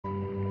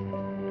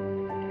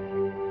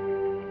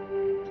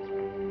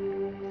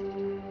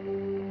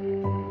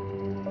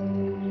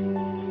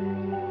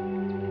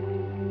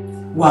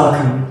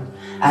Welcome.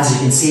 As you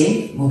can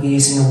see, we'll be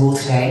using the wall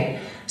today,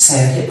 so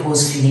hit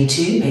pause if you need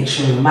to. Make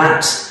sure your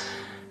mat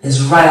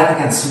is right up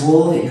against the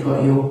wall, that you've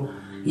got your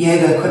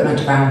yoga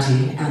equipment around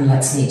you, and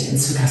let's meet in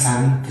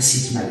Sukhasana for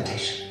seated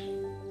meditation.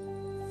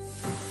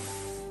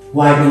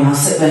 Widening our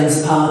sit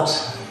bones apart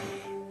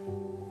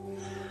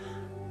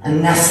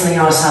and nestling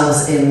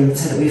ourselves in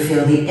so that we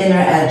feel the inner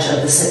edge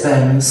of the sit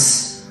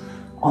bones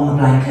on the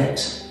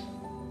blanket.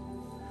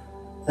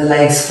 The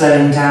legs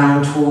flowing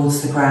down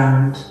towards the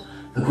ground,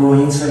 the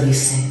groins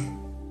releasing.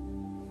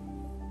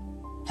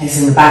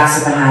 Placing the backs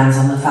of the hands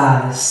on the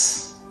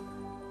thighs,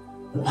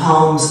 the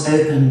palms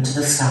open to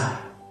the sky,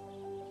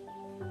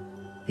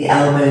 the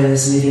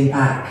elbows moving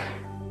back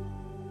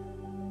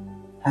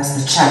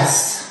as the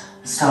chest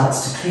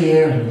starts to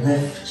clear and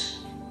lift,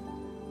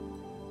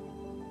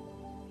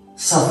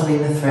 softening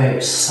the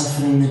throat,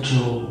 softening the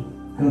jaw,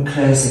 and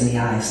closing the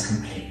eyes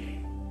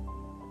completely.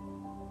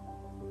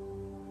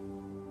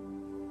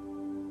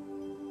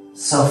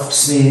 Soft,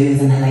 smooth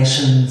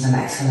inhalations and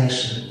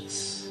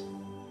exhalations.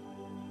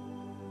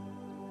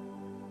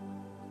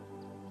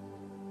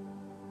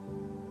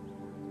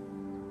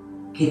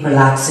 Keep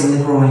relaxing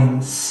the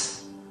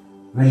groins,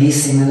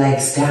 releasing the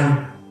legs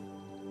down,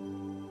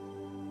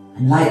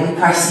 and lightly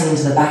pressing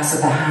into the backs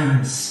of the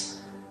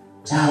hands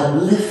to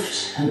help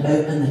lift and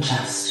open the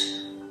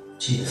chest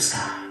to the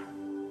sky.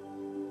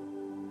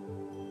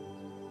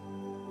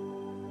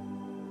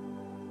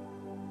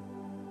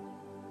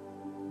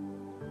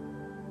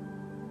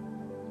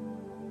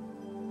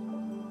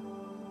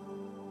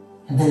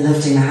 And then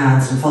lifting the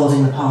hands and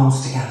folding the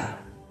palms together.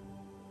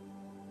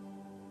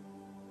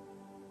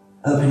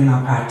 Opening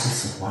our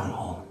practice with one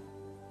arm.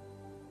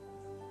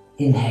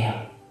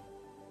 Inhale.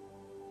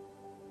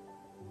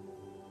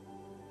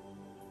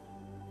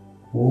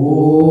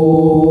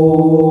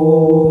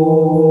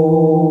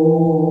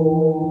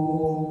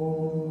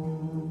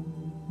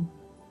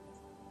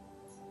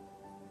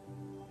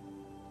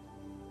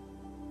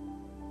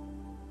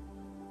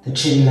 The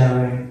chin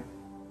lowering.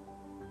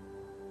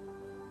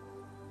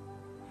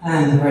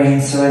 And the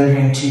brain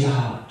surrendering to the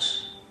heart.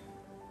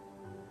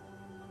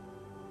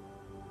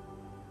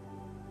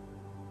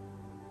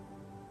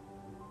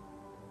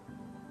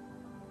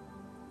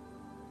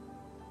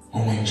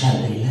 And then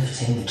gently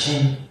lifting the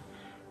chin,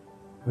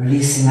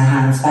 releasing the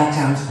hands back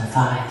down to the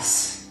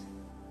thighs,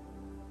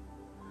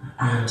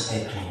 and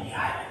opening the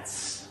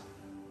eyelids.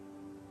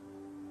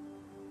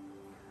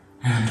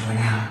 And we're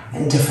now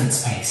in different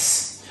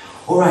space.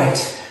 Alright,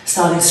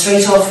 starting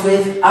straight off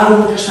with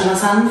Adho Mukha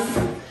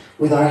Svanasana,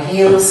 with our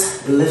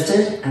heels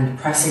lifted and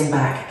pressing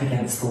back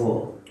against the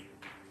wall.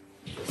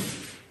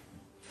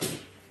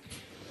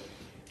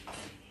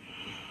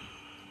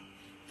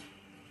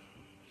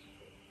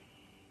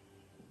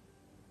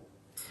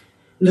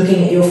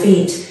 Looking at your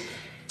feet,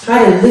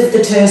 try to lift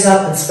the toes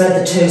up and spread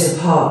the toes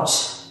apart,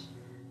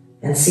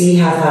 and see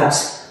how that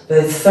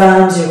both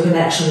firms your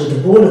connection with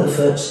the ball of the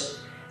foot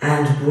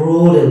and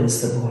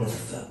broadens the ball of the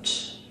foot.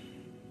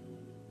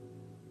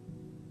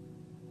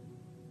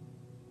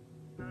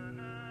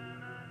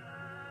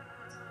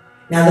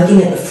 Now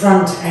looking at the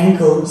front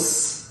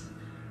ankles,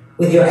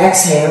 with your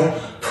exhale,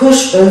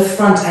 push both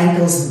front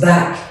ankles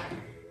back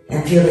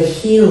and feel the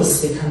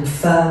heels become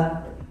firm.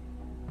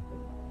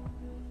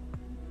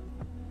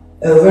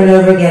 Over and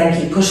over again,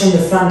 keep pushing the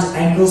front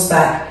ankles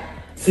back,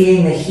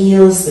 feeling the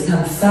heels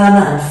become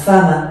firmer and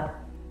firmer.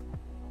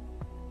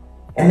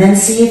 And then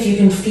see if you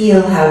can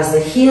feel how as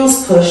the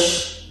heels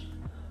push,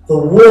 the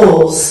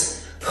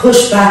walls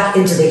push back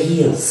into the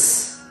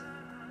heels.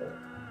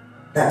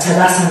 That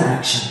Tadasana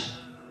action.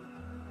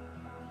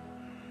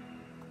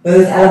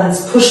 Both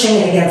elements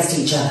pushing against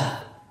each other.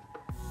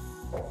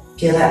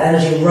 Feel that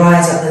energy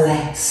rise up the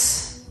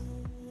legs,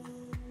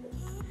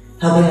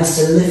 helping us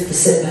to lift the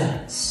sit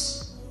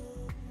bones,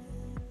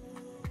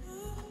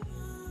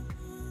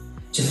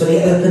 to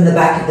fully open the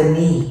back of the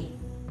knee.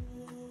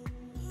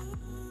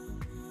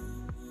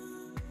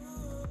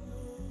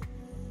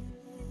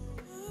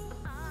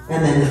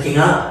 And then looking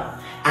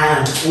up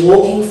and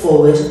walking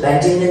forward,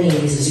 bending the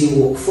knees as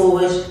you walk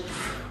forward.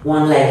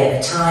 One leg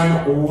at a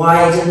time,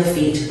 widen the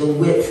feet, the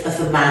width of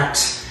the mat,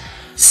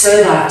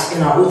 so that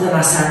in our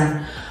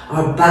Uttanasana,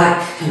 our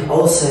back can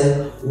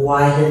also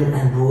widen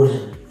and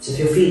broaden. So if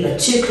your feet are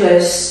too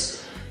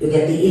close, you'll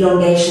get the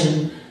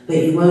elongation, but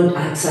you won't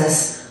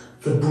access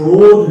the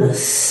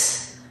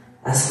broadness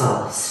as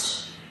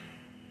fast.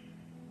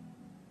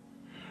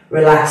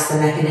 Relax the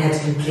neck and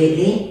head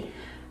completely.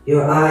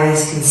 Your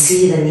eyes can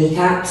see the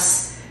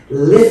kneecaps.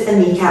 Lift the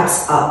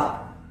kneecaps up.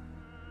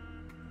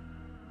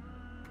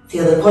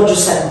 Feel the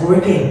quadricep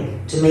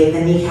gripping to make the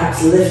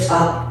kneecaps lift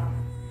up,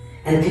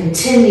 and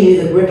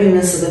continue the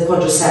grippingness of the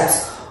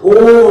quadriceps all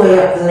the way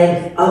up the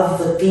length of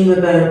the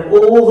femur bone,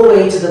 all the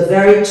way to the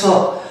very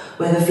top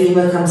where the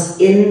femur comes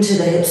into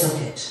the hip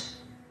socket.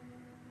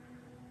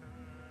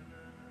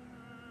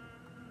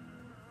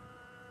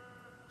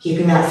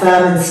 Keeping that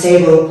firm and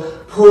stable,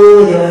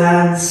 pull with your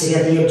hands to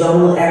get the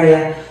abdominal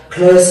area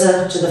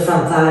closer to the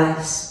front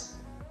thighs.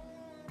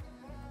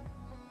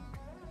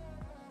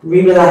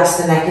 Relax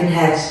the neck and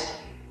head.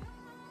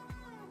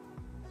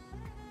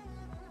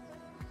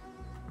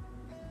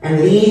 And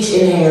with each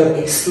inhale,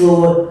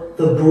 explore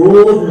the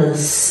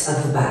broadness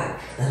of the back,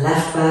 the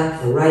left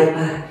back, the right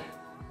back.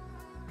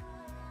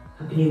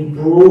 How can you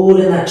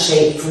broaden that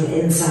shape from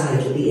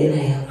inside with the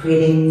inhale,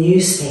 creating new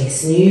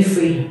space, new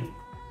freedom.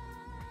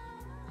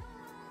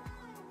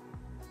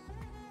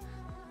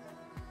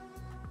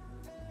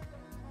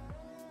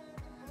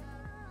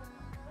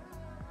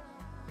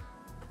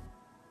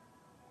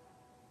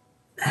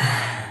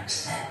 And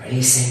then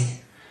releasing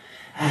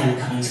and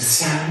coming to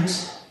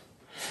stand.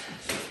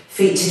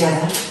 Feet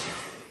together,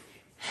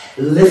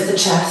 lift the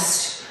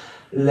chest,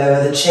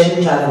 lower the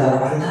chin, Jala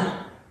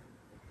Bandha.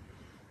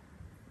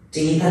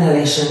 Deep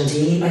inhalation,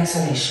 deep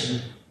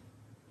exhalation.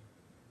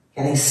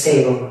 Getting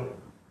stable.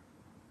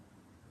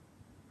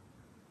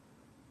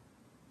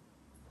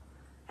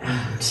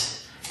 And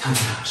coming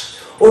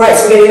out. Alright,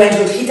 so we're going to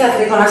go into Utthita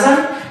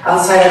Trikonasana.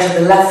 Outside edge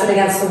of the left foot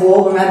against the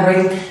wall,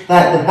 remembering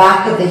that the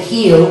back of the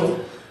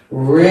heel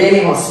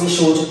really wants to be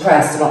sure to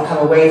press, to not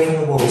come away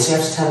from the wall. So you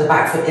have to turn the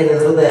back foot in a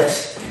little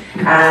bit.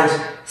 And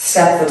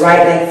step the right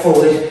leg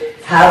forward,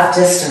 have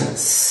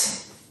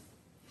distance.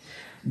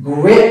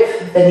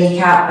 Grip the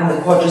kneecap and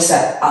the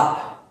quadricep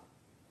up.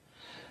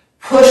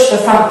 Push the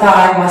front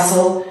thigh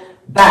muscle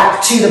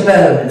back to the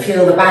bone and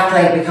feel the back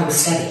leg become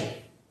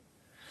steady.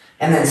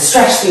 And then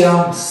stretch the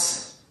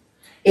arms.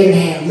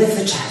 Inhale, lift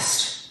the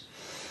chest.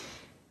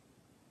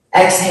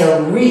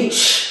 Exhale,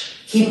 reach.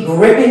 Keep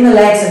gripping the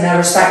legs in their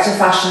respective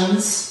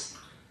fashions.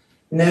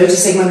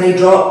 Noticing when they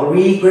drop,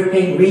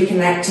 re-gripping,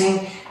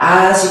 reconnecting.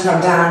 As you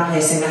come down,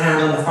 placing the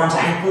hand on the front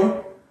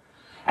ankle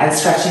and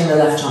stretching the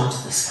left arm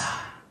to the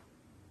sky.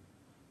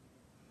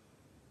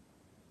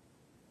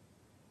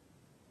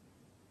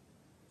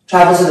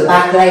 Travel to the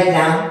back leg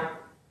now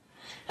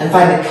and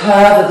find the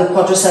curve of the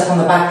quadricep on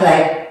the back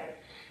leg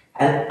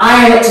and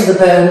iron it to the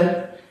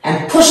bone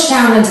and push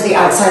down into the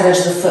outside edge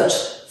of the foot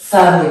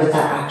firmly with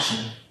that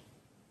action.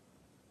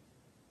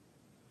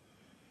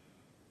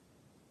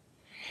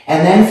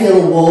 And then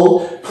feel the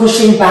wall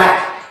pushing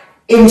back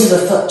into the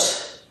foot.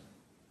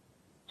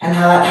 And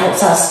how that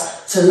helps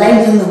us to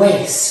lengthen the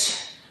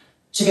waist,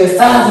 to go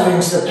further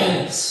into the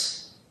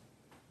pose.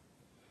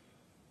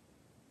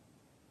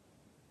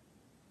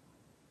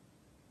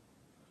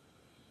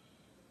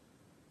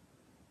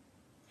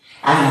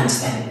 And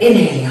then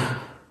inhaling up.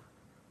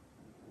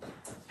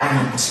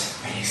 And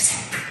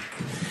releasing.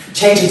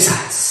 Changing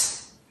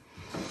sides.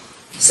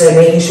 So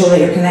making sure that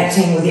you're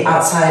connecting with the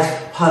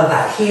outside part of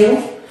that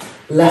heel.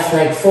 Left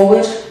leg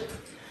forward.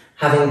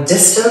 Having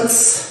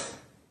distance.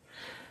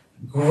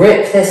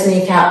 Grip this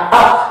kneecap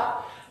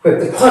up, grip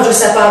the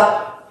quadricep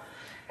up,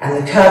 and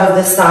the curve of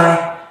this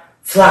thigh,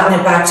 flatten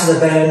it back to the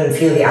bone and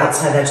feel the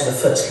outside edge of the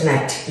foot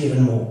connect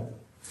even more.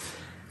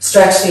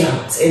 Stretch the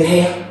arms,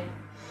 inhale,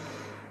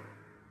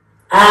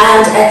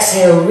 and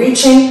exhale,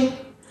 reaching,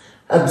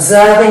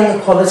 observing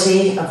the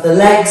quality of the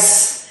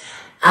legs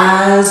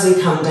as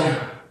we come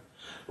down,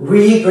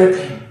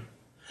 re-gripping,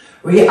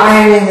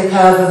 re-ironing the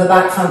curve of the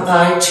back front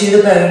thigh to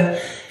the bone,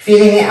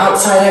 feeling the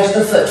outside edge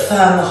of the foot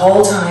firm the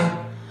whole time.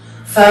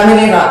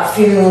 Firming it up,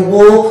 feeling the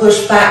wall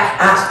push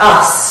back at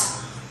us.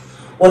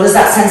 What does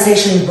that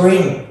sensation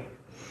bring?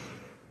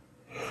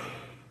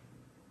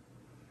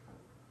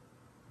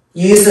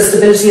 Use the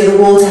stability of the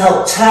wall to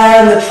help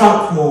turn the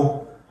trunk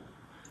more.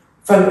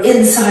 From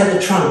inside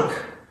the trunk,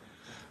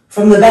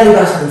 from the belly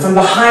button, from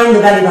behind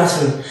the belly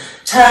button.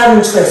 Turn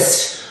and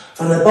twist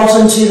from the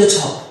bottom to the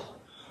top.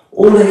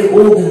 All of the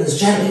organs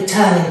gently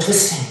turning,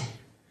 twisting.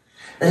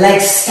 The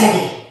legs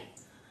steady.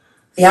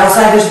 The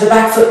outside edge of the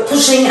back foot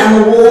pushing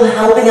and the wall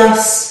helping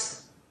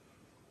us.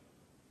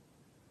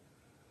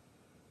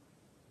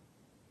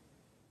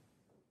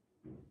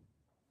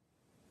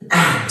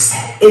 And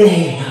then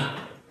inhaling up.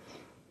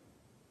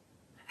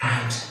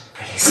 And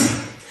releasing.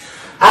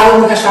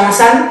 Adho Mukha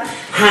Svanasana,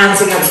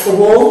 hands against the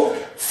wall,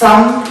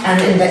 thumb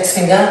and index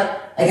finger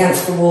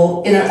against the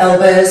wall, inner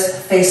elbows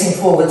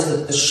facing forward so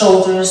that the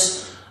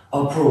shoulders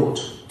are broad.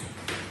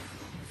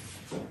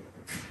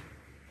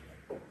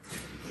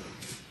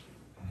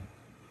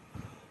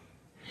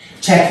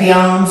 Check the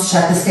arms,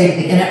 check the state of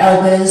the inner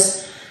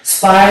elbows,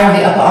 spiral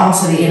the upper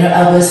arms so the inner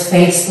elbows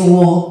face the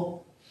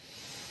wall.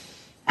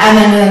 And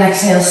then with an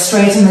exhale,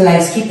 straighten the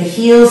legs, keep the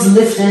heels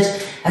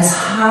lifted as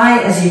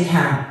high as you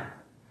can.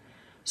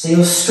 So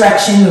you're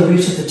stretching the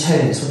root of the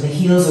toes when the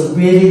heels are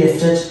really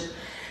lifted.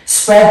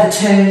 Spread the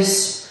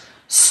toes,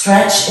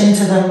 stretch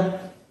into them.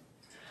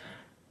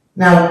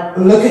 Now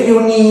look at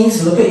your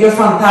knees, look at your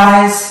front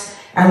thighs,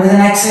 and with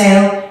an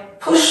exhale,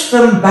 push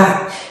them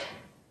back.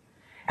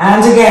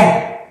 And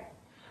again.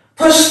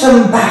 Push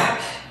them back.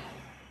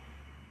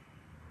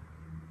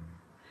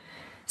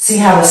 See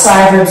how the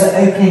side ribs are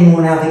opening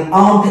more now, the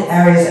armpit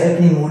areas are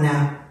opening more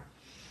now.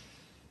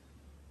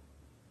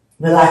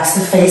 Relax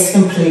the face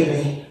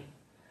completely,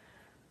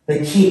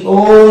 but keep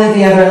all of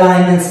the other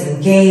alignments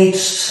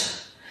engaged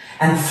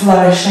and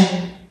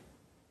flourishing.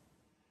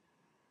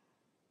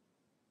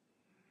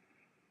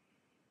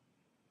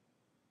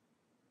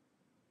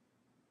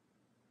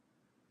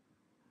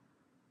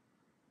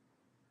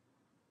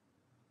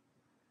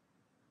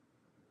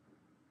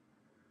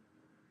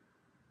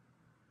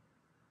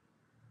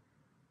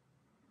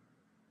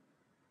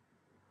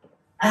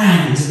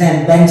 And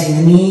then bending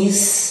the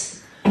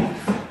knees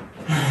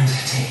and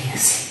taking a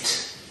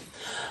seat.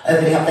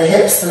 Opening up the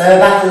hips, the lower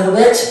back a little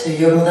bit. Do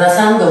your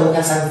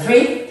Mudra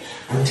 3.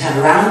 And turn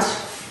around.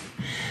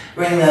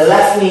 Bring the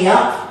left knee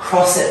up,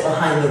 cross it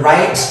behind the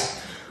right,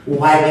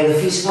 widening the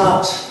feet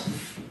apart.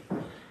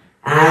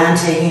 And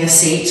taking a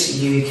seat,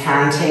 you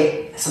can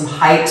take some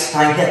height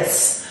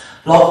blankets,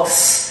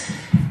 blocks,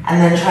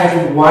 and then try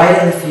to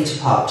widen the feet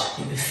apart.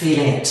 You'll be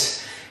feeling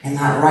it in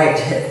that right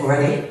hip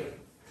already.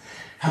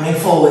 Coming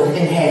forward,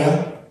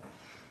 inhale,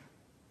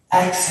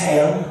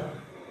 exhale,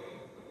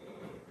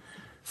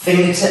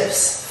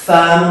 fingertips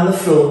firm on the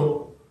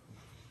floor,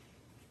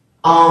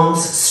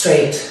 arms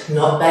straight,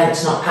 not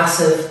bent, not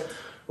passive.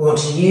 We want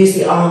to use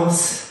the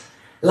arms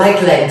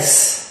like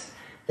legs.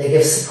 They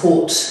give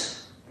support.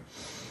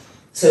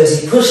 So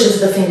as you push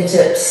into the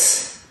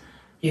fingertips,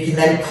 you can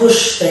then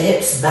push the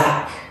hips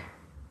back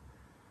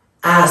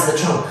as the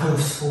trunk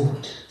comes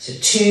forward. So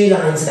 2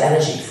 lines of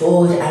energy,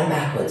 forward and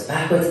backwards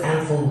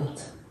and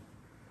forward.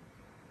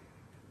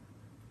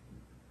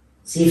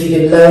 See if you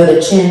can lower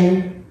the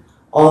chin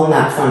on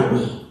that front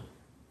knee.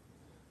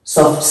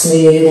 Soft,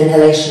 smooth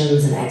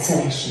inhalations and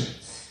exhalations.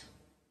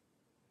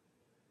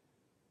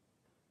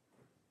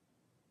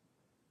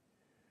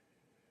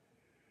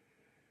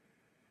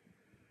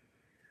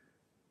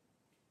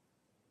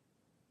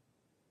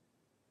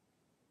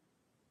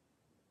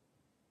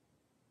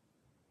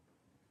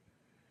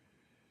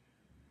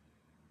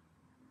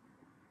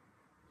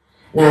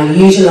 Now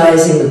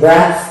utilizing the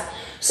breath,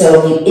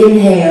 so on the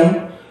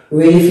inhale,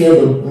 really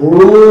feel the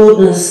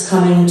broadness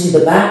coming to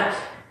the back,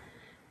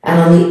 and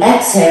on the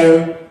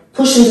exhale,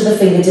 push into the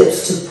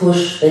fingertips to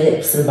push the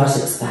hips and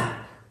buttocks back.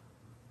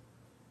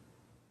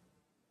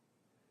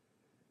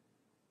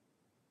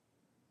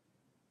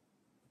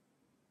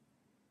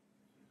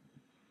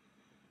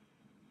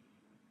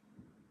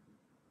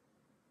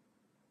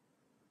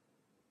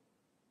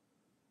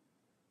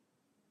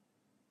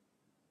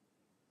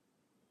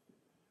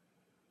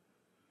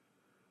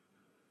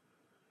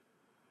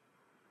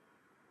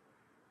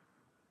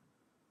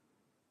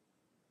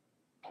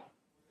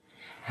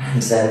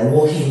 And then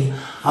walking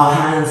our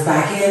hands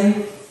back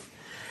in,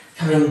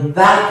 coming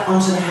back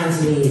onto the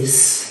hands and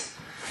knees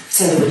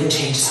so that we can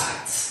change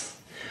sides.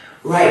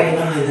 Right knee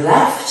behind the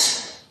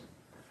left,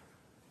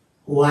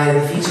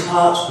 widen the feet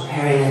apart,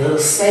 preparing a little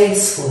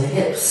space for the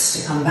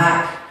hips to come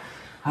back,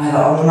 either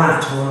on the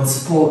mat or on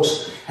support,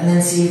 and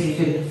then see if you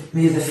can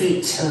move the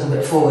feet a little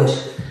bit forward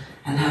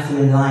and have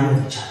them in line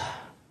with each other.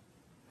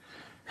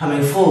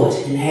 Coming forward,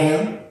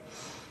 inhale.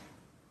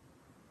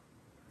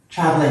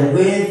 Traveling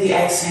with the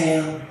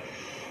exhale,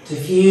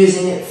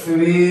 diffusing it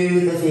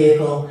through the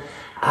vehicle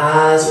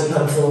as we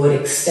come forward,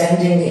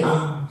 extending the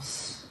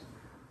arms.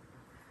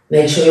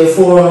 Make sure your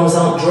forearms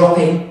aren't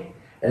dropping.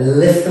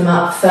 Lift them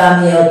up,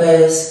 firm the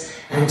elbows,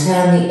 and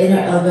turn the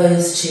inner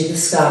elbows to the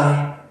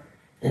sky.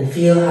 And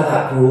feel how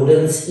that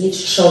broadens each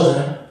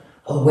shoulder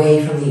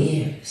away from the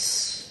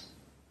ears.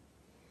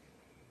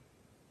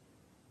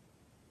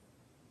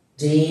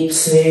 Deep,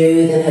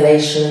 smooth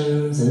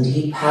inhalations and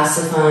deep,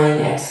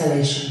 pacifying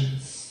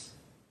exhalations.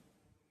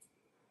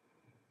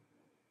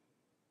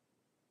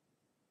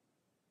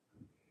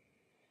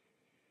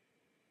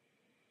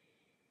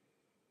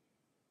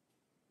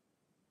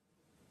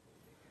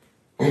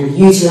 And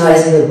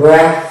utilizing the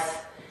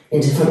breath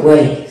in different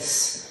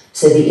ways.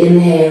 So the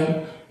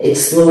inhale,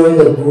 exploring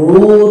the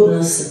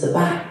broadness of the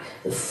back,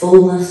 the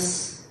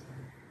fullness.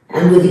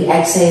 And with the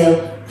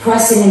exhale,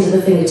 pressing into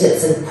the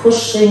fingertips and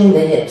pushing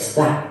the hips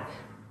back.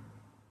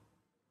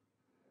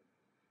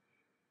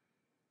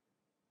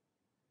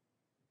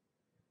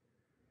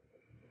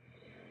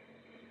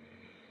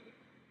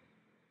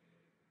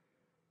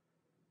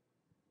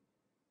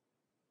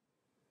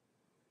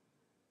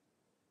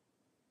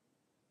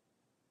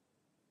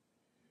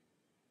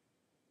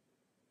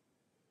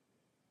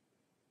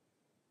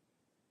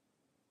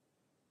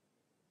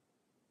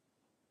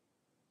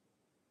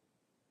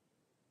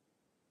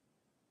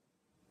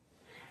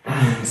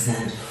 And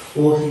then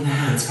walking the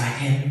hands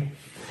back in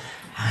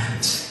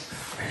and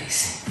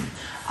releasing.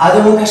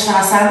 Adho Mukha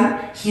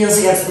Svanasana, heels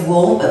against the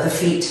wall but the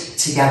feet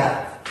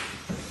together.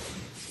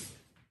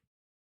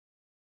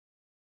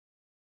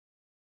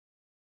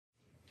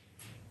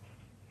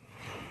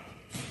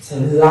 So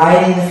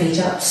lining the feet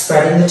up,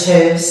 spreading the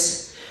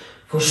toes,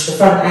 push the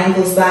front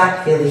ankles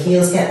back, feel the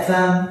heels get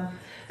firm,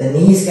 the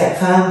knees get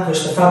firm,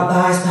 push the front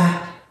thighs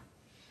back.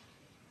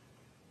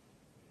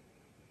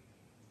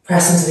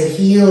 Press into the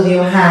heel of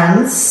your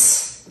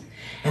hands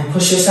and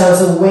push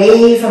yourselves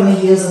away from the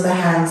heels of the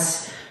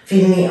hands,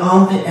 feeling the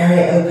armpit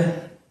area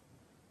open.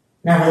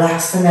 Now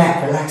relax the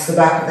neck, relax the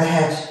back of the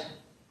head.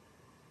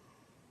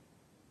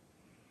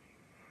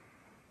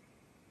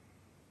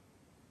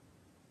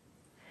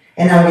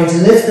 And now we're going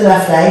to lift the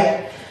left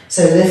leg.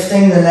 So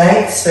lifting the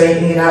leg,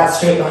 straightening it out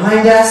straight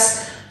behind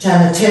us.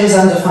 Turn the toes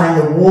under,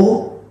 find the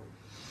wall.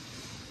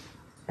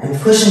 And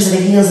push into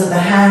the heels of the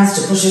hands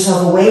to push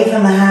yourself away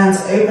from the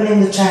hands, opening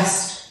the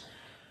chest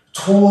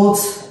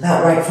towards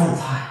that right front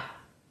thigh.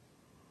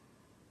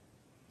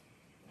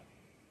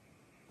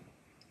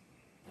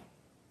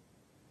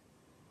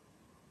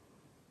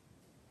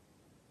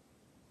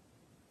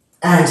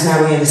 And now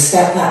we're going to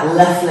step that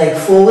left leg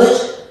forward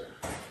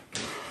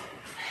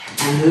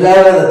and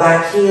lower the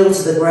back heel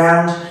to the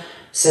ground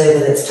so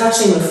that it's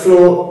touching the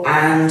floor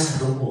and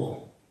the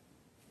wall.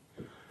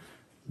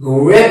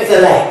 Grip the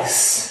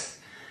legs.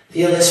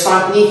 Feel this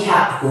front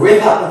kneecap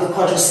grip up with the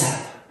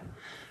quadricep.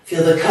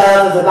 Feel the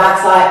curve of the back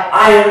thigh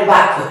iron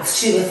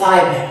backwards to the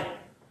thigh bone.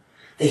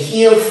 The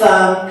heel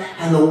firm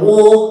and the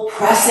wall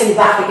pressing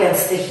back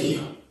against the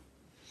heel.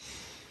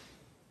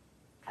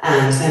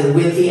 And then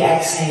with the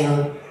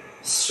exhale,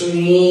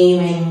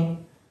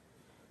 streaming,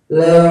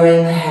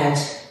 lowering the head,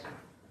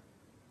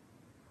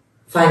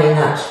 finding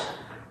that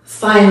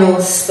final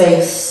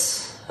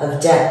space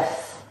of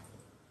depth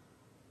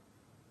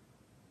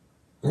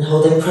and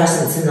holding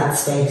presence in that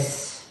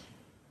space.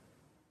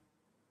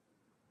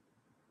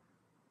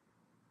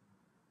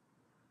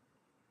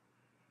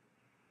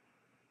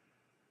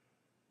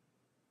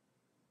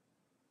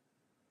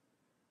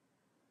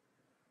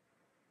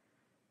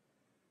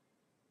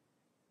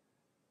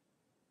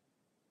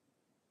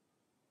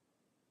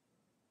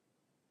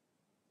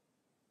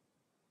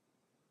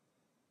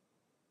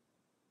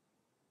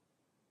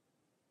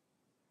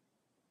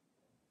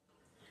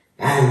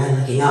 And then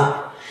looking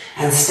up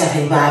and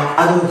stepping back,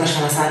 Adho Mukha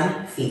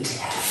Svanasana, feet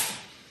together.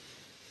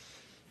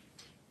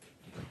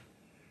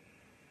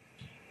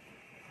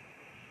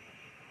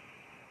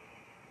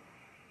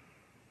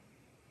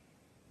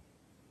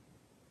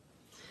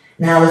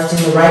 Now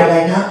lifting the right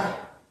leg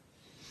up,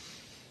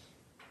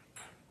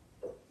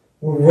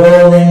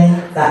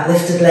 rolling that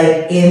lifted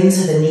leg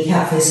into the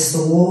kneecap faces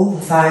the wall,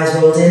 the thighs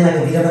rolled in like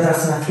a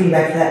Virabhadrasana, three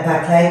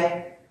back leg.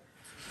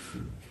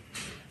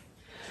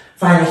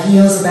 Find the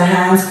heels of the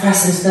hands,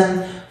 press into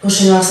them,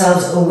 pushing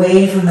ourselves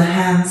away from the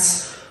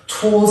hands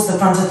towards the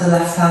front of the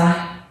left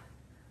thigh.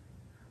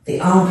 The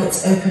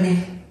armpits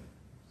opening.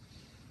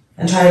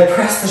 And try to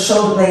press the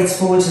shoulder blades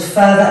forward to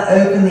further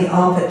open the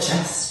armpit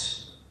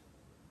chest.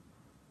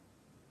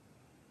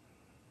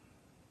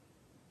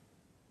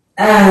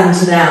 And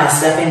now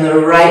stepping the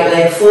right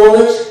leg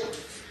forward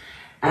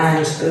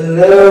and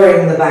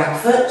lowering the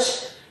back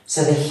foot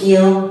so the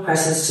heel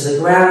presses to the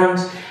ground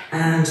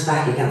and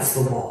back against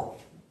the wall.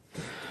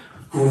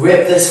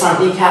 Grip this front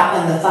kneecap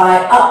and the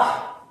thigh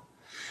up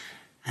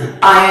and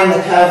iron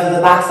the curve of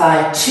the back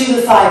thigh to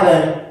the thigh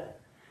bone.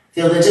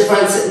 Feel the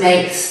difference it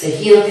makes, the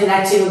heel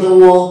connecting with the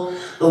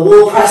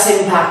wall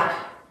pressing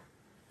back.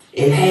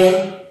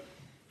 Inhale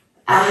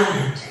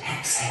and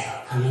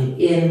exhale,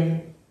 coming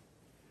in.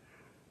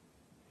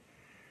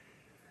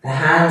 The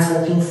hands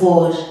walking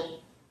forward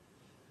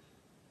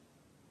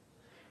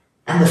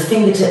and the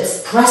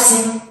fingertips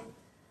pressing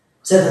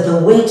so that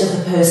the weight of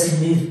the pose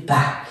can move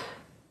back.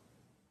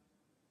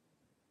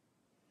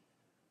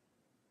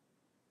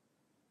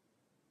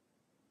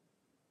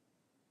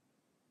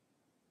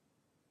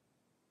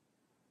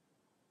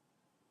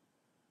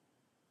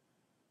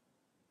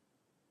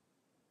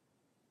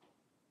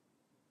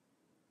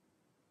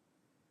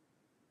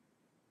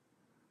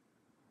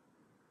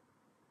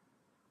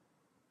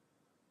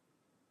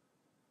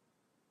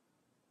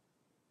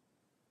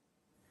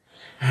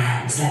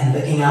 And then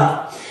looking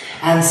up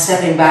and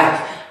stepping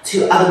back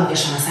to Adho Mukha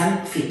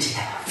Svanasana, feet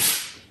together.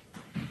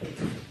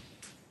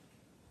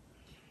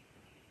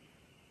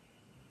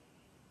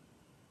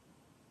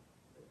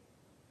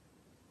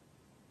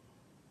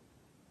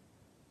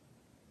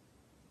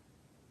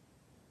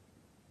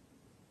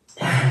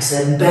 And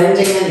then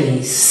bending the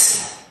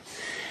knees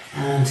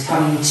and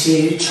coming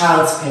to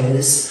child's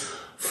pose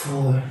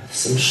for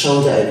some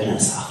shoulder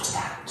openers after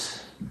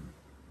that.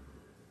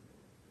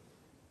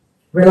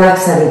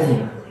 Relax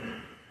everything.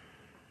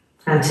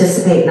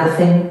 Anticipate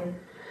nothing.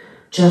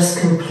 Just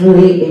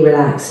completely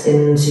relax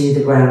into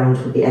the ground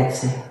with the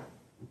exhale.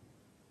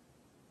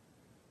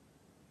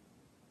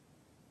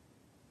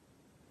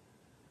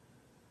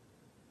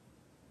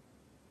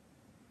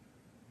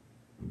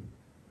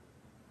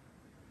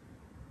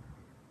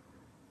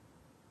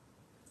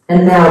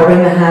 And now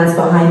bring the hands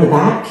behind the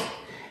back,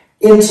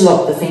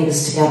 interlock the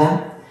fingers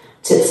together,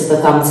 tips of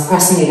the thumbs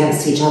pressing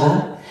against each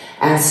other,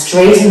 and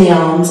straighten the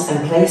arms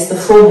and place the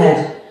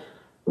forehead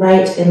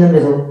right in the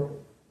middle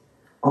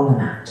on the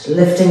mat,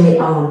 lifting the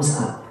arms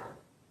up.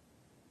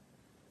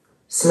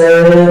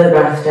 Slow the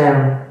breath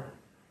down.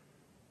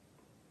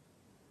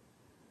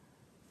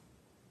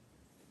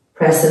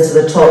 Press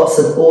into the tops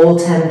of all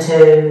 10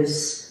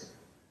 toes.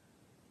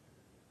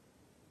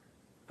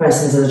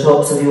 Press into the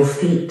tops of your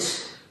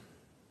feet.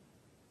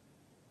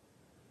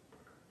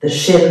 The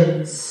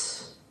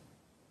shins.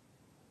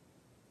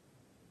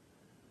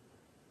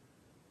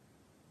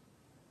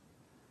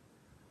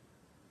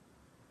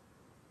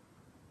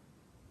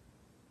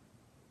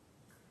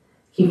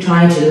 Keep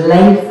trying to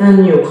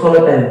lengthen your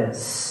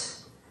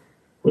collarbones,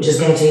 which is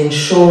going to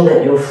ensure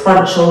that your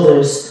front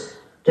shoulders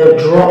don't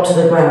drop to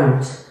the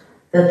ground,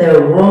 that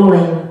they're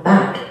rolling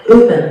back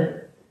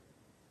open,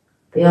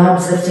 the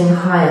arms lifting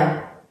higher.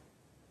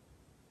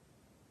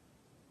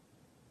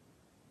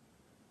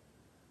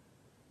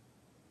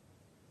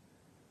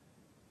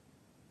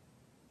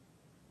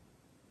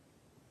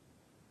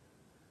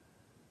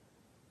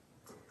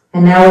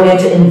 And now we're going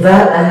to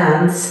invert the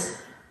hands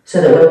so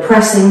that we're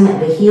pressing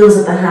the heels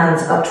of the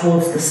hands up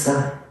towards the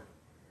sky.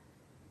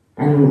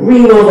 And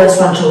re-roll those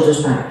front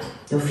shoulders back.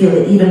 You'll feel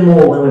it even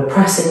more when we're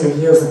pressing the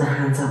heels of the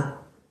hands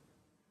up.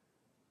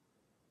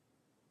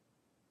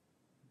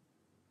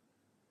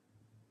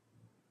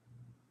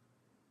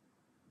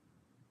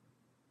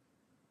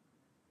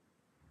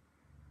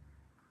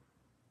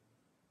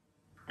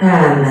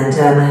 And then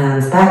turn the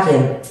hands back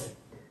in.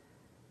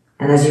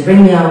 And as you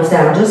bring the arms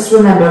down, just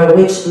remember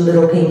which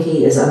little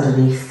pinky is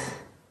underneath.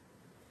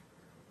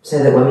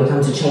 So that when we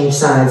come to change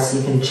sides,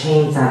 you can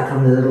change that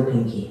from the little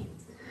pinky.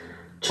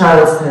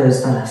 Child's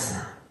pose,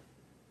 Balasana.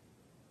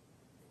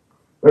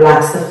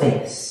 Relax the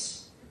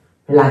face.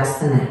 Relax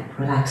the neck.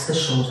 Relax the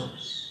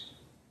shoulders.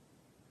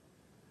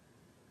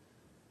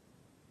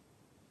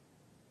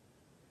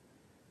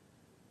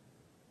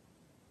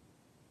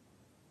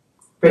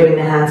 Bringing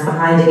the hands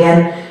behind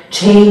again,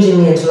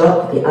 changing the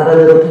interlock, the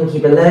other little pinky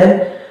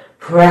below.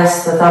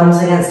 Press the thumbs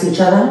against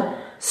each other,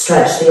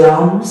 stretch the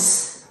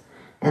arms,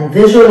 and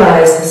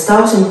visualize the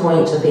starting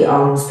point of the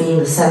arms being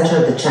the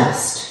center of the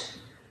chest.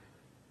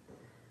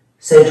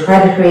 So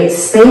try to create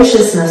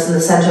spaciousness in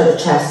the center of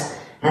the chest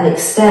and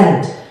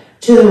extend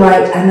to the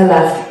right and the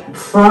left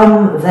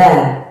from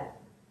there.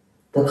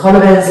 The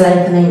collarbones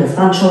lengthening, the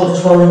front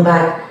shoulders rolling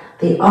back,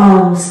 the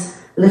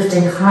arms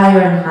lifting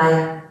higher and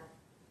higher.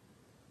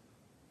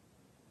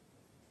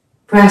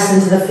 Press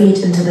into the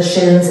feet, into the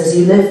shins as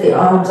you lift the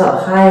arms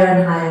up higher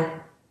and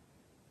higher.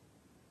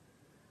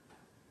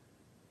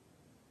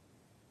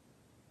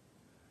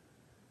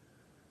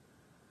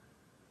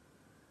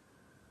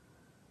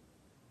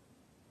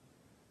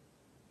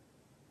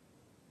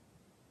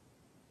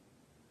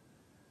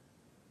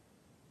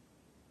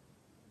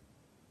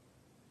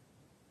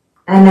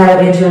 And now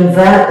we're going to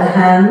invert the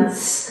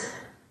hands.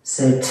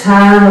 So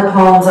turn the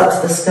palms up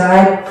to the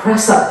sky,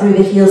 press up through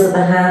the heels of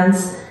the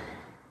hands,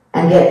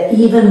 and get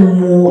even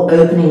more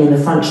opening in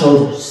the front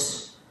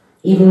shoulders.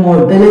 Even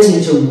more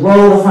ability to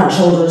roll the front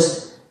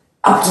shoulders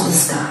up to the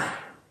sky.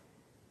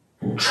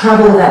 And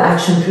travel that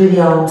action through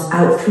the arms,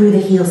 out through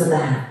the heels of the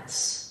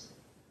hands.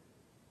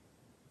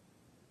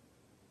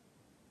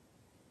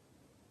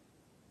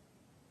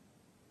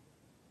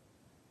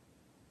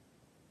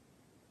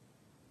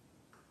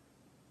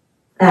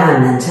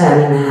 And then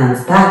turning the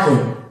hands back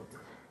in.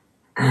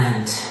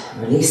 And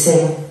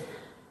releasing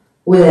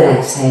with an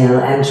exhale,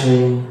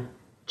 entering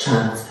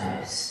child's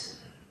pose.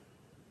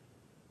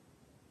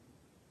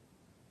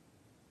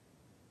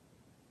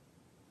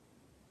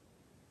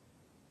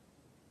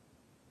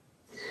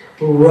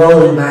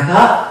 Rolling back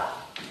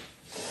up.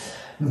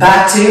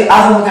 Back to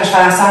Adho Mukha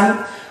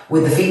Svanasana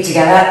with the feet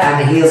together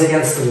and the heels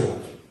against the wall.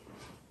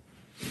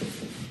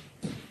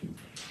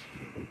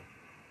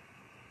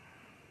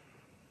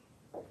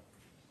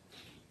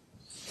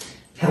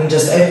 Having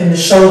just opened the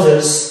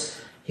shoulders,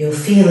 you'll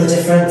feel a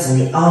difference in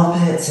the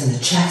armpits and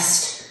the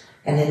chest,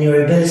 and in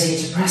your ability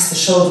to press the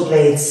shoulder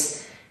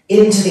blades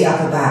into the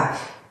upper back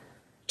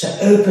to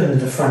open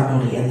the front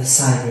body and the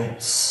side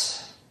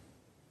ribs.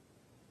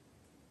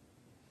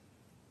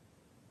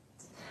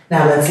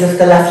 Now let's lift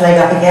the left leg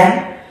up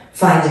again,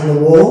 finding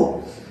the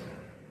wall.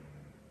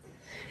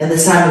 And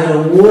this time we're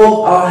going to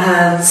walk our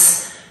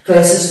hands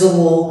closer to the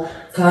wall,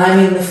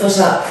 climbing the foot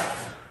up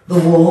the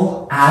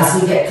wall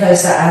as we get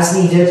closer as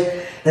needed.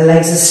 The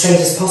legs as straight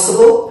as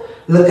possible.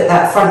 Look at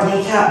that front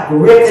kneecap,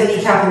 grip the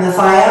kneecap and the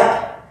thigh up.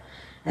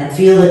 And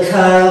feel the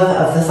curve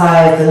of the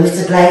thigh of the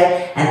lifted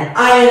leg and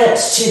iron it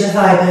to the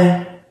thigh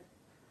bone.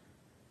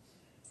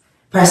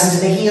 Press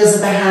into the heels of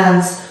the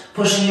hands,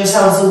 pushing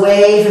yourselves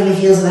away from the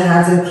heels of the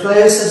hands and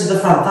closer to the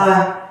front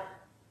thigh.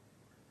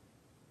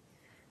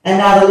 And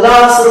now the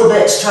last little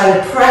bit, try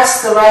to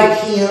press the right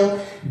heel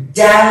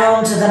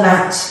down to the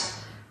mat.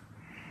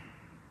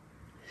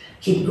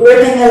 Keep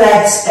gripping the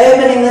legs,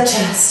 opening the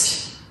chest.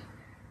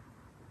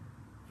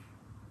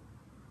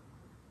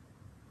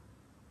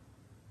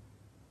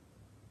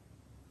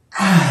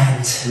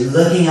 And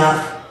looking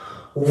up,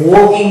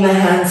 walking the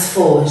hands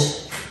forward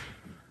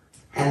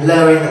and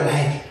lowering the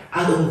leg.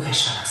 Adho Mukha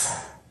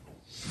Svanasana.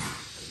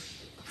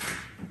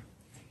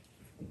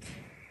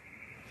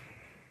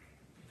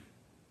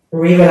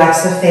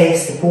 Re-relax the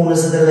face, the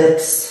corners of the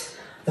lips,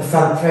 the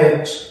front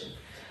throat.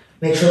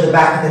 Make sure the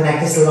back of the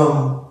neck is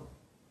long.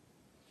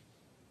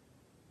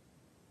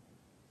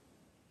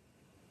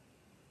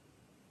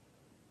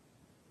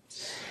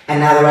 And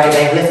now the right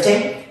leg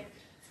lifting.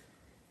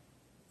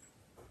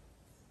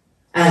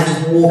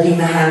 And walking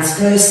the hands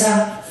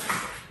closer,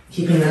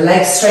 keeping the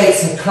legs straight,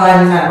 so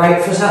climbing that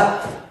right foot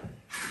up.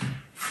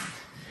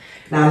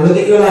 Now look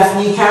at your left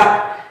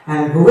kneecap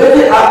and grip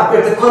it up,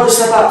 grip the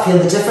quadricep up, feel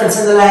the difference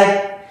in the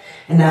leg.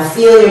 And now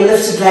feel your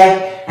lifted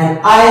leg and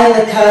iron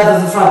the curve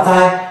of the front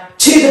thigh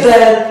to the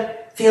bone.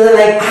 Feel the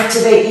leg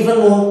activate even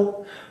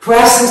more.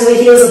 Press into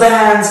the heels of the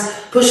hands,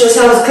 push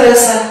yourselves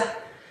closer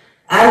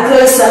and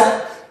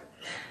closer.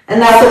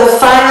 And now for the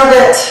final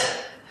bit,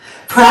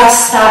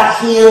 press that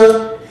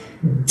heel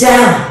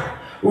down,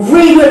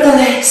 re-grip the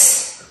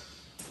legs.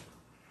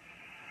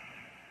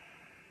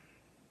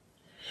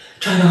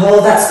 Trying to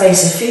hold that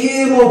space a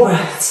few more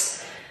breaths.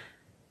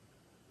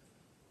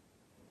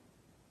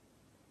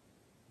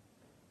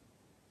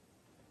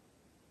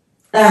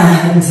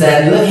 And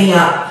then looking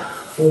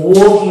up,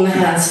 walking the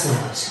hands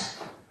forward.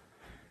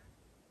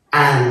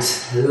 And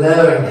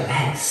lowering the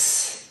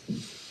legs.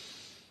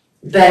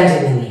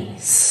 Bending the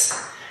knees.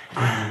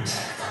 And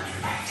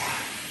coming back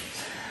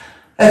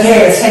down. Okay,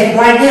 let's take a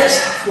blanket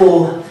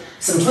for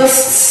some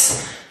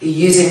twists. You're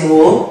using the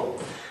wall.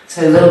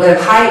 So a little bit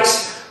of height,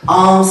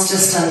 arms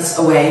distance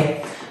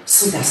away.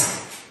 Sukhasana.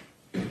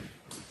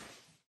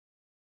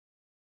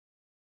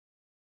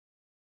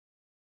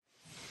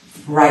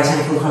 Right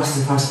ankle crossed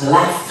in front of the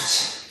left.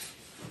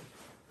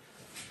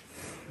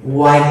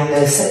 Widening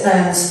those sit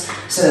bones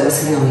so that we're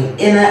sitting on the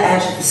inner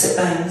edge of the sit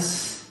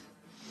bones.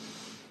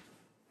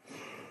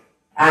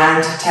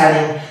 And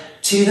turning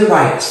to the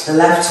right. The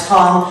left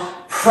palm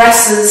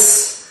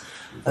presses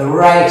the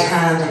right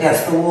hand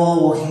against the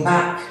wall, walking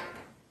back.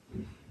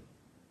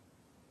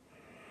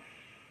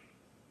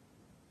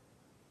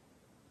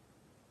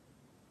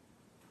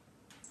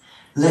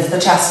 Lift the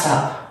chest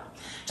up.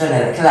 Don't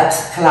let it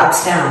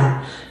collapse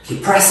down.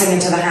 Keep pressing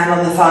into the hand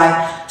on the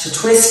thigh to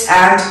twist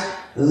and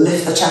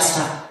lift the chest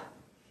up.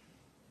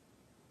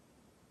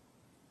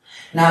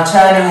 Now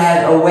turn your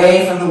head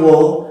away from the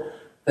wall,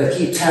 but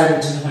keep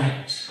turning to the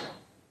right.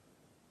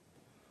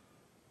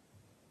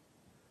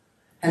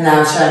 And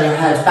now turn your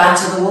head back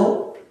to the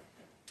wall.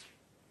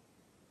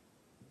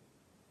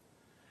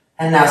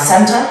 And now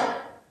center.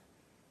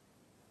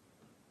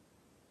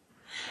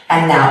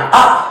 And now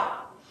up.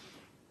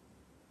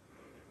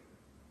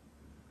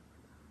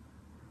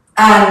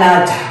 And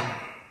now down.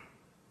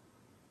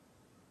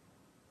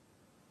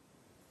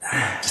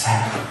 And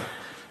down.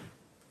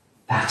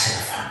 Back to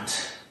the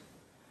front.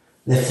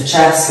 Lift the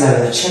chest,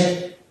 lower the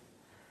chin.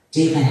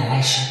 Deep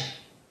inhalation.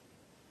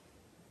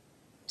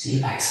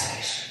 Deep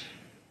exhalation.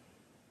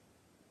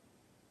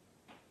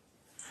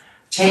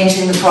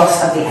 Changing the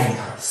cross of the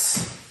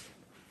ankles.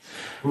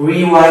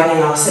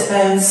 Re-widening our sit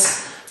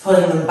bones,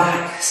 pulling them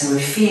back so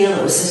we feel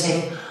that we're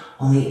sitting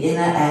on the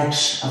inner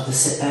edge of the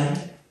sit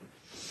bone.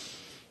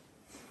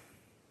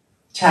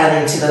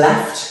 Turning to the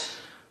left,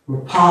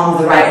 palm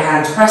of the right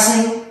hand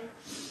pressing,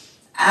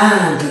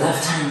 and the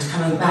left hand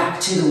coming back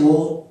to the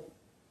wall.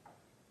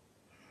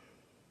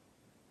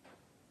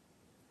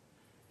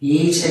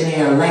 Each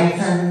inhale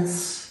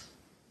lengthens,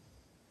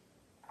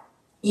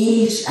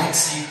 each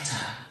exhale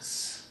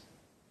turns.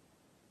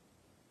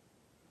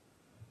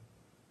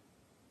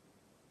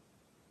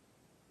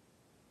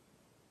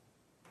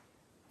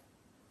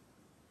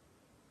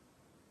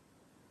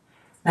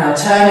 Now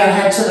turn your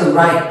head to the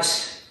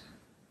right.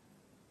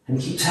 And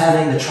keep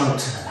turning the trunk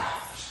to the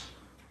left,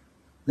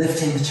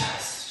 lifting the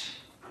chest.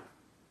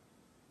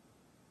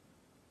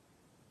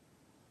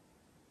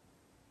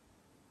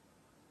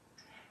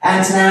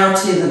 And now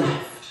to the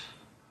left.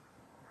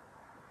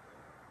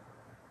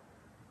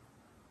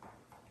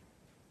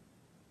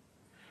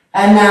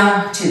 And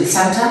now to the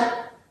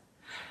center.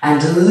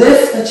 And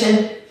lift the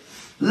chin,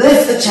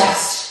 lift the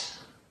chest.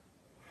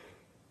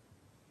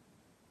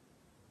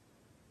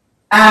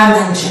 And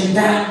then chin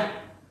down.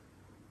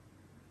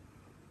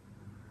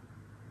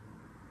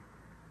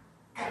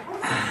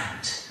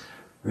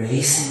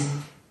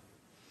 Releasing.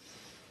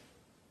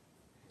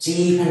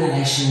 Deep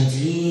inhalation,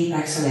 deep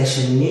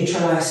exhalation,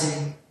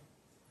 neutralizing,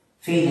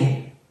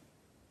 feeling.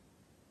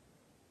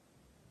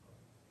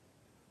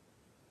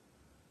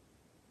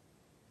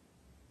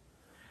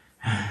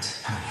 And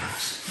coming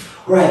out.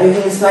 Right,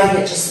 moving this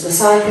blanket just to the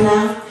side for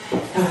now.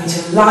 Going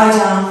to lie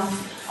down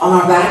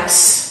on our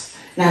backs.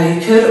 Now you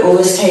could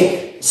always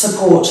take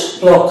support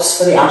blocks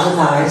for the outer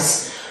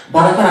thighs,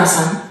 Baddha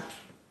Konasana.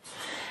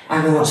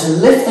 And we want to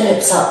lift the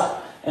hips up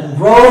and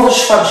roll the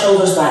front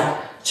shoulders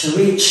back to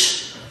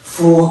reach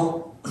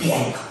for the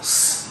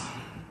ankles.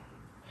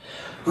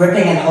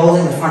 Gripping and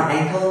holding the front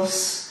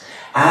ankles.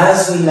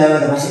 As we lower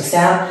the buttocks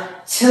down,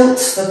 tilt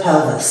the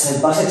pelvis.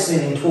 So buttocks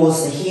moving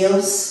towards the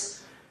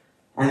heels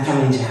and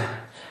coming down.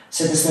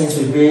 So this means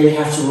we really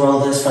have to roll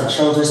those front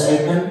shoulders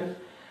open.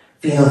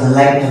 Feel the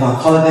length of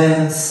our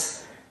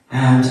collarbones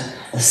and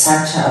the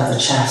center of the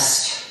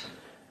chest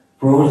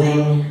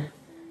broadening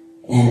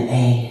in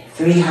a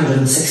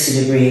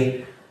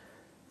 360-degree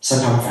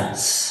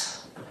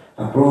circumference,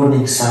 a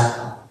broadening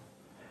circle,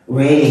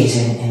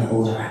 radiating in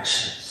all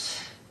directions.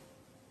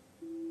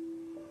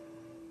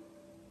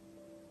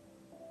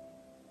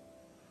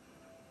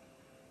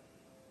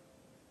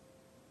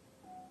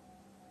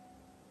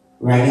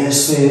 Regular,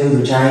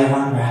 smooth, Ujjayi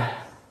one breath.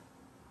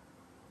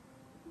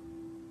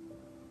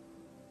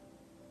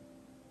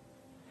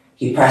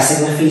 Keep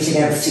pressing the feet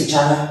against each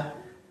other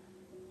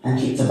and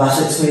keep the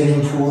buttocks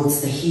moving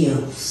towards the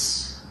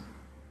heels.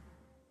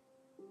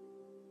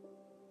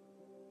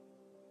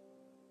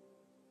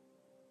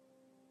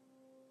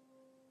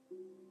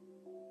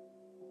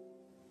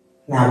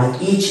 Now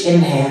with each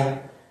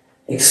inhale,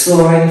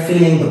 exploring,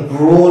 feeling the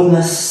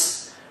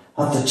broadness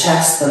of the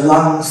chest, the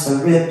lungs,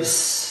 the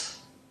ribs.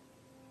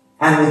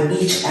 And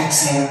with each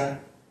exhale,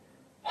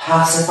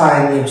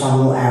 pacifying the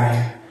abdominal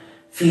area,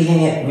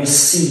 feeling it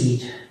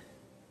recede,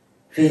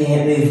 feeling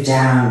it move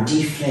down,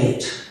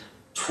 deflate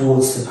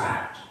towards the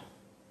ground.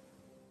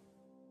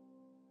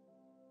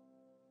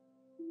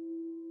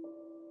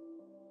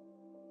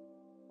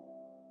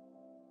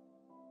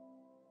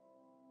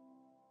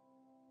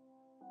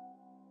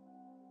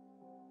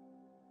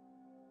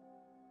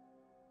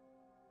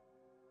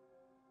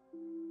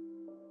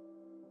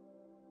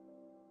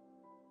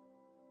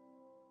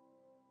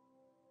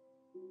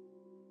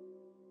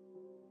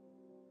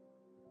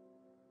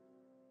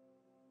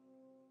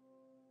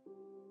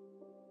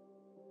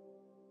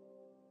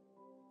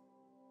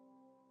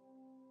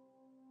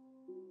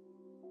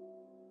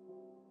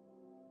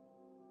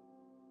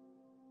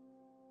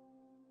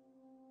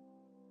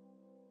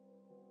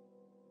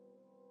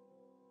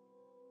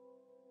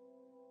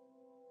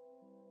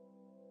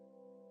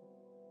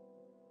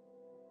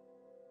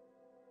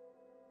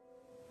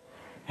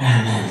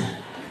 And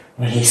then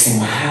releasing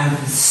the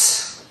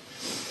hands,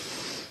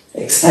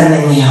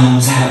 extending the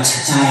arms out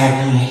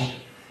diagonally.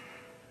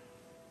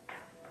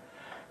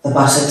 The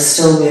buttocks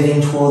still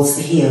moving towards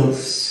the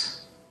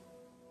heels.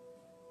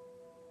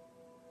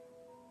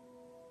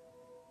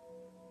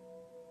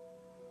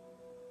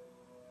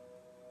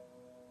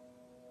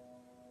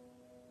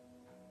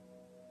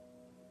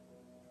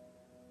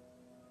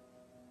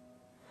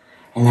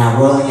 And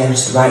now rolling over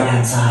to the right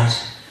hand side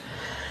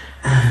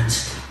and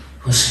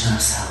pushing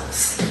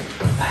ourselves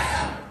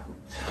back up.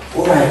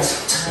 Alright,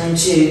 time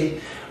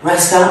to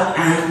rest up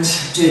and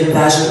do an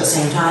inversion at the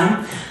same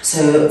time.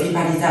 So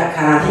Viparita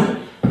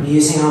Karani,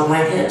 using our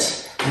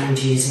blanket and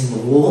using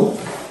the wall.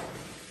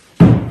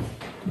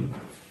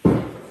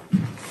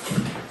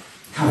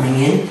 Coming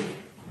in.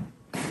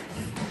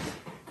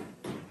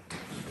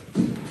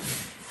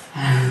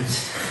 And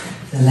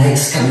the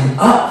legs coming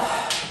up.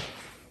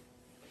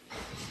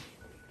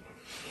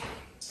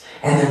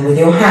 And then with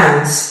your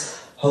hands,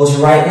 hold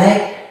your right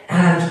leg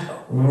and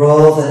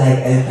roll the leg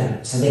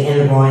open. So the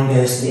inner groin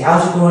goes to the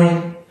outer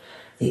groin,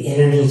 the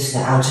inner knee to the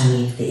outer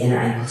knee, the inner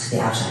ankle to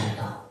the outer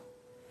ankle.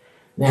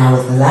 Now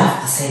with the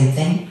left, the same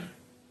thing.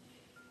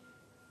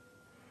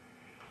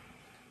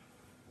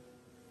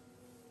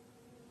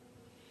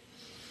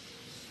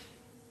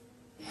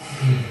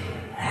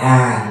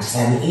 And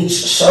then each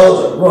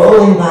shoulder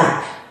rolling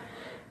back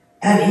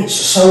and each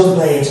shoulder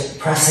blade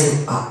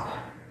pressing up.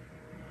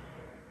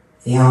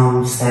 The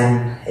arms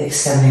then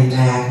extending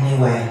diagonally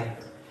away.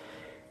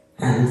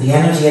 And the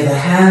energy of the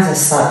hands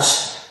is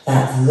such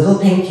that the little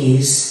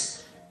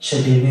pinkies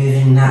should be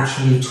moving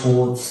naturally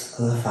towards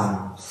the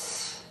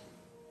thumbs.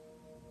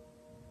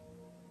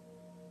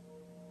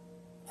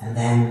 And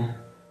then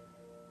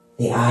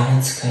the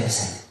eyelids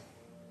closing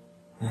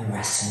and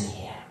resting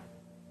here.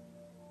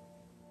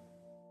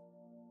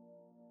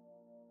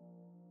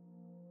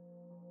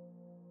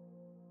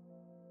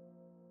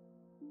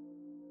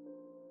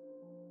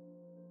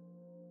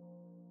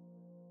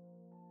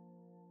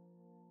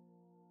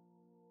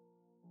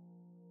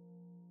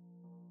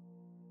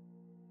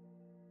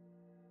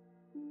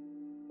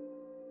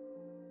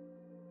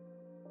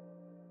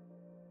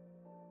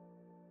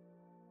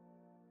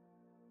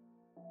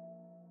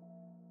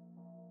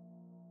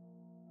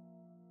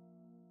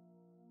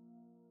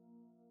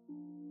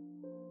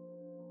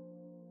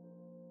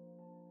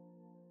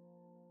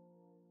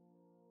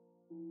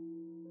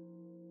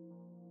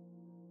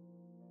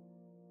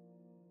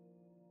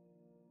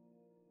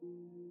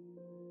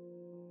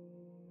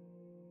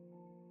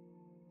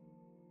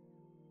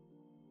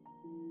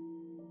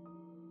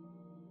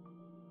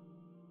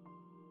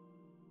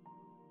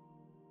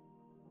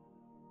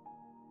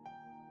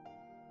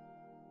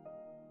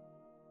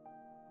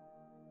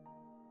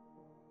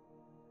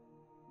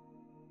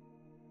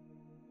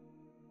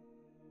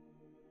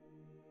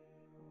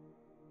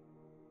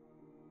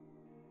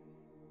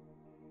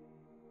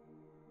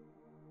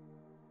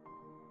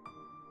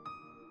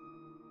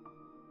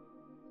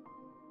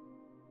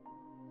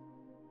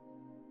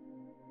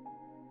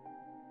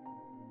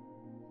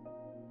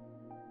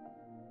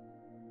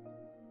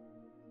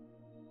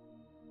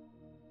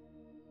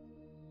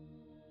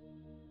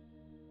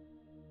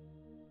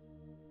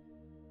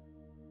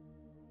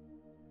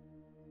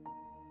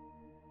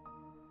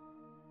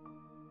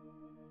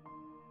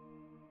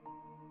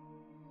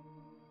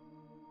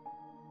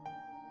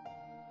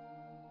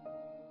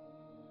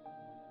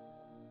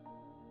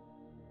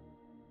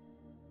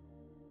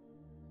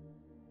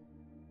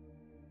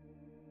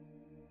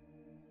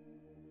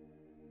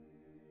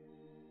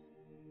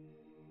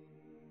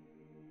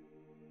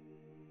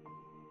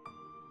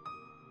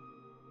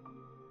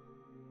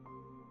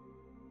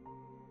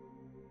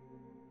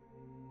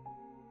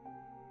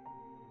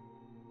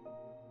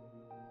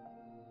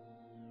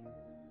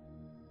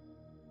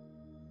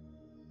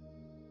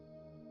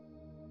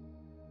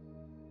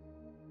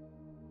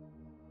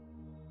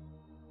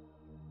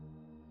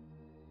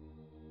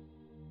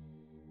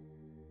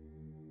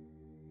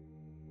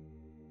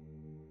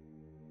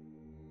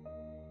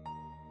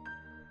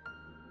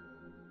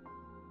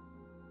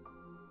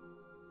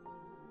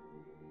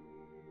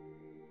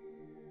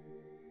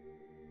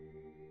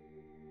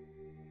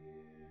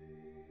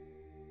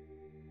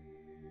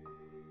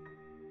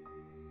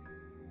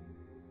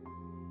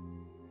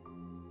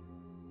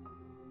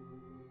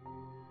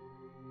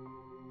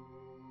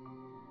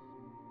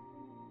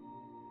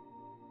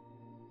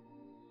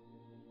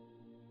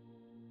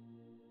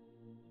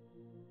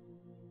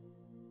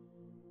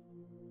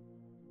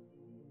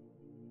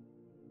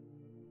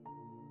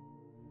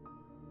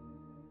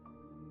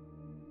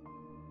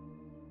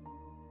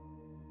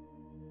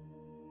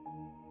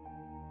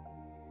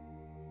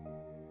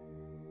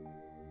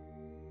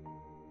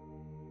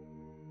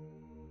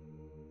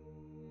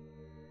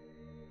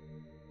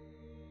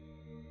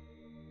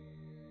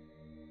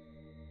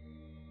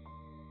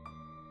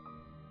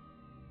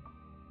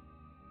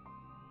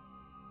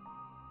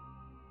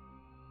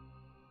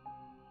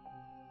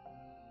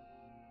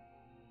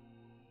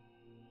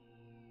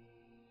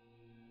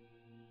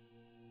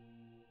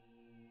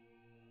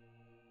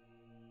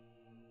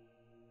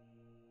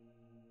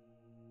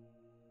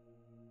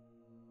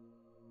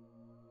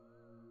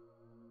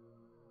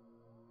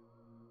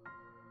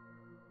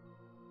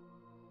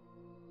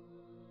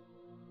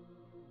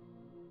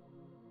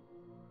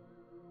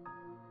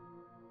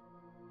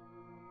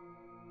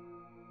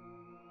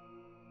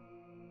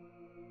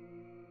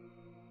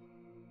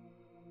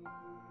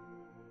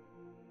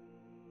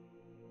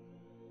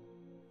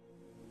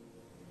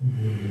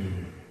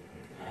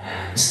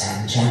 And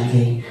then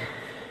gently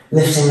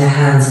lifting the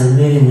hands and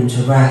moving them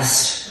to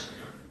rest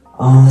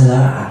on the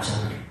lower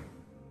abdomen.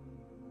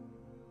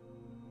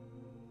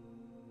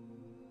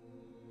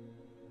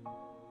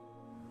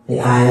 The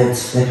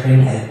eyelids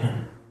flickering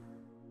open.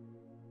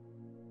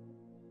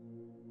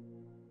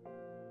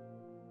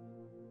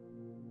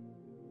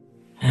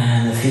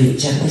 And the feet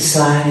gently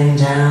sliding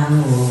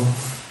down the wall.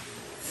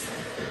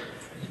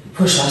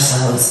 Push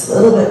ourselves a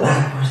little bit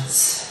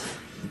backwards.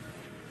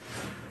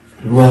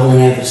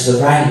 Rolling over to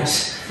the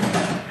right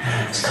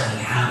and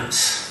coming out.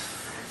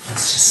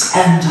 Let's just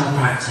end our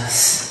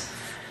practice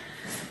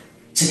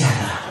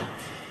together.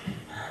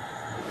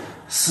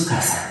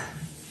 Sukhasana.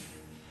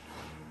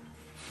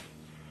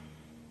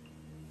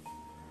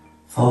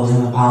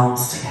 Folding the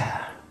palms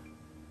together.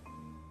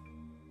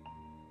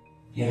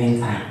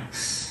 Giving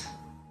thanks.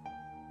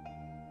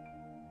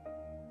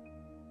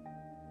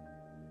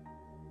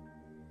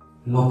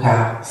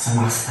 Loka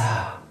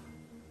samasta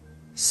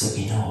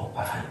sukhino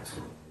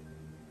bhavantu.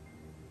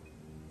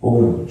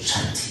 Om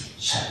Shanti,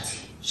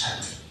 Shanti,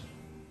 Shanti.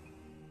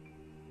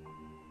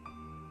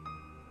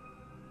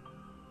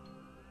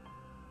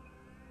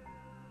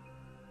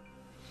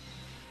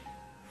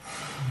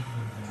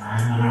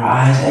 And when our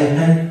eyes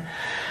open,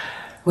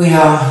 we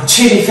are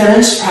truly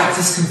finished,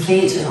 practice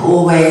complete in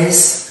all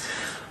ways,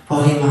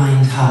 body,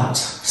 mind, heart,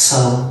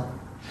 soul.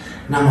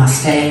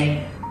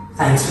 Namaste.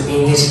 Thanks for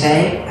being here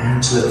today,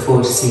 and to look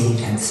forward to seeing you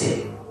again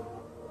soon.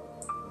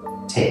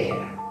 Take care.